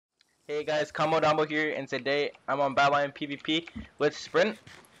Hey guys, ComboDombo here, and today I'm on Badline PvP with Sprint,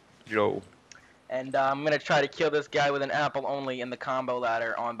 Yo. and I'm gonna try to kill this guy with an apple only in the combo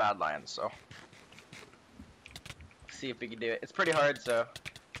ladder on Badline. So, see if we can do it. It's pretty hard,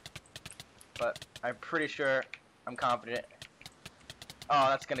 but I'm pretty sure I'm confident. Oh,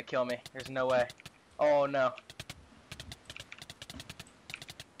 that's gonna kill me. There's no way. Oh no.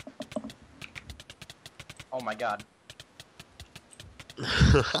 Oh my god.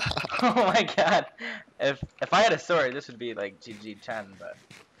 Oh my god. If I had a sword, this would be like GG 10, but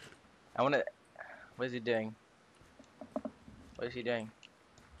I wanna. What is he doing? What is he doing?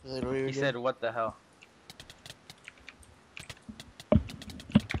 He said, "What the hell?"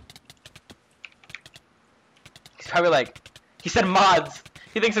 He's probably like, he said mods.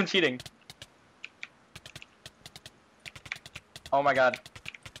 He thinks I'm cheating. Oh my god.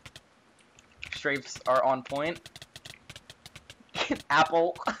 Strafes are on point.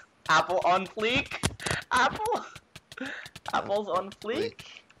 Apple. Apple on fleek. Apple. Apple's on fleek.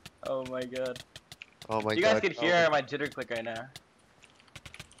 Oh my god. Oh my god. You guys could hear my jitter click right now.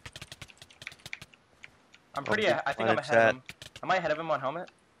 I'm pretty, I think I'm ahead of him. Am I ahead of him on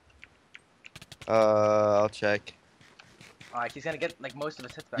helmet? I'll check. Alright, he's gonna get like most of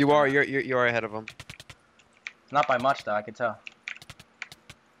his hits back. You are ahead of him. Not by much though, I can tell.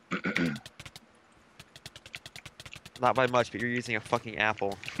 Not by much, but you're using a fucking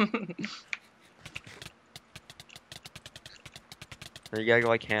apple. You gotta go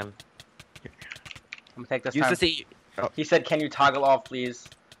like him. I'm gonna take this Use time. the oh. He said, "Can you toggle off, please?"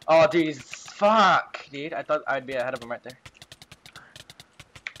 Oh, dude, fuck, dude. I thought I'd be ahead of him right there.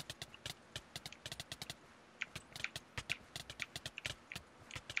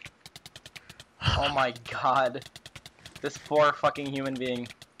 Oh my god. This poor fucking human being.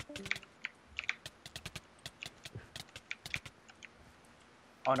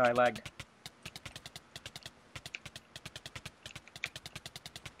 Oh no, I lagged.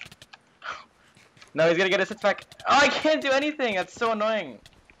 No, he's gonna get his hits back. Oh, I can't do anything. That's so annoying.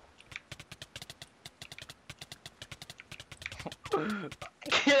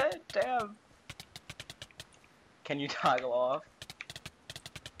 Damn. Can you toggle off?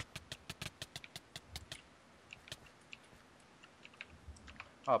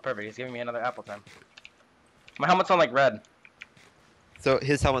 Oh, perfect. He's giving me another apple time. My helmet's on like red. So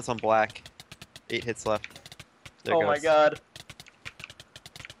his helmet's on black. 8 hits left. There Oh goes. my god.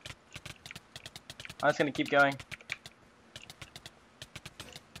 I'm just gonna keep going.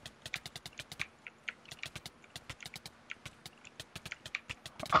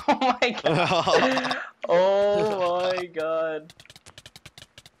 Oh my god. Oh my god.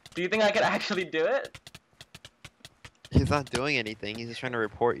 Do you think I could actually do it? He's not doing anything. He's just trying to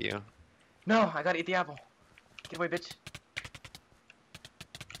report you. No, I gotta eat the apple. Get away, bitch.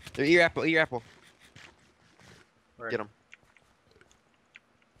 Eat your apple. Eat your apple. Word. Get him.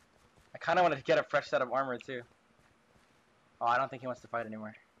 I kind of wanted to get a fresh set of armor too. Oh, I don't think he wants to fight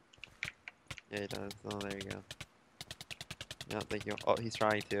anymore. Yeah, he does. Oh, there you go. No, thank you. Oh, he's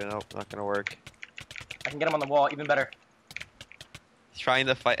trying to. Nope, not gonna work. I can get him on the wall, even better. He's trying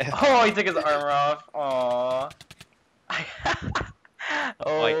to fight. Oh, he took his armor off. Aww.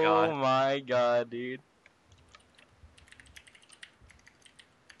 Oh my god. My god, dude.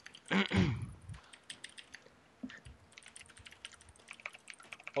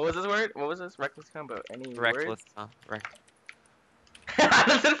 What was this word? What was this? Reckless combo. Any Reckless, words? huh? How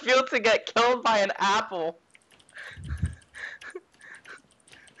does it feel to get killed by an apple?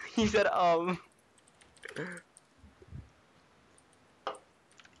 He said,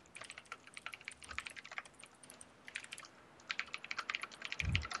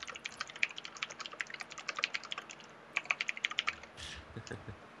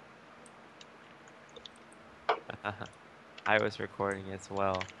 I was recording as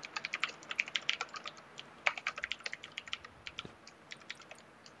well.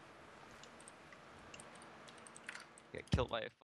 Get killed by a